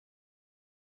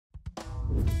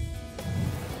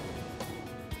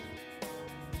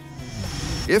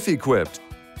If equipped,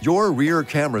 your rear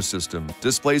camera system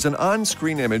displays an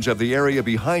on-screen image of the area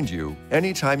behind you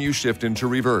anytime you shift into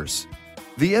reverse.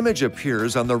 The image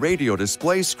appears on the radio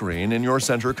display screen in your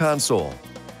center console.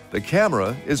 The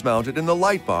camera is mounted in the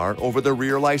light bar over the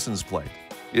rear license plate.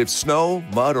 If snow,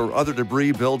 mud, or other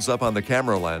debris builds up on the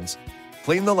camera lens,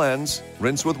 clean the lens,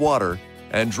 rinse with water,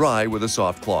 and dry with a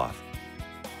soft cloth.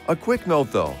 A quick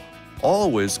note though,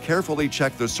 always carefully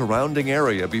check the surrounding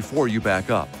area before you back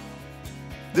up.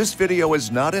 This video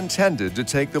is not intended to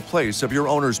take the place of your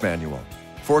owner's manual.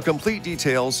 For complete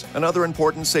details and other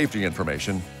important safety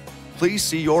information, please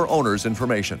see your owner's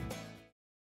information.